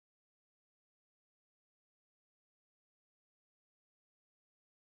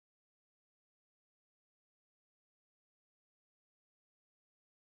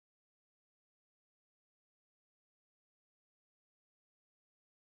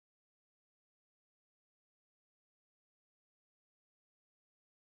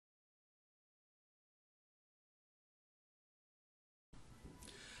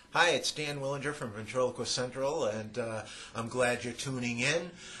Hi, it's Dan Willinger from Ventriloquist Central, and I'm glad you're tuning in.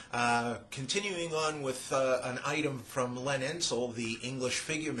 Continuing on with an item from Len Insel, the English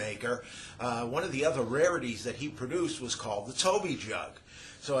figure maker, one of the other rarities that he produced was called the Toby jug.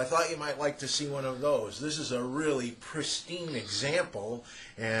 So I thought you might like to see one of those. This is a really pristine example,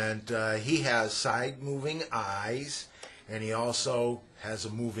 and he has side-moving eyes, and he also has a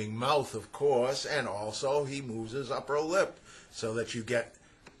moving mouth, of course, and also he moves his upper lip so that you get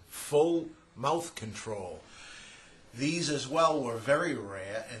full mouth control. These as well were very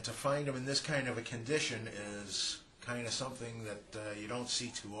rare, and to find them in this kind of a condition is kind of something that you don't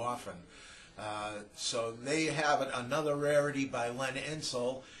see too often. So there you have it, another rarity by Len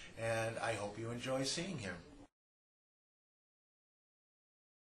Insel, and I hope you enjoy seeing him.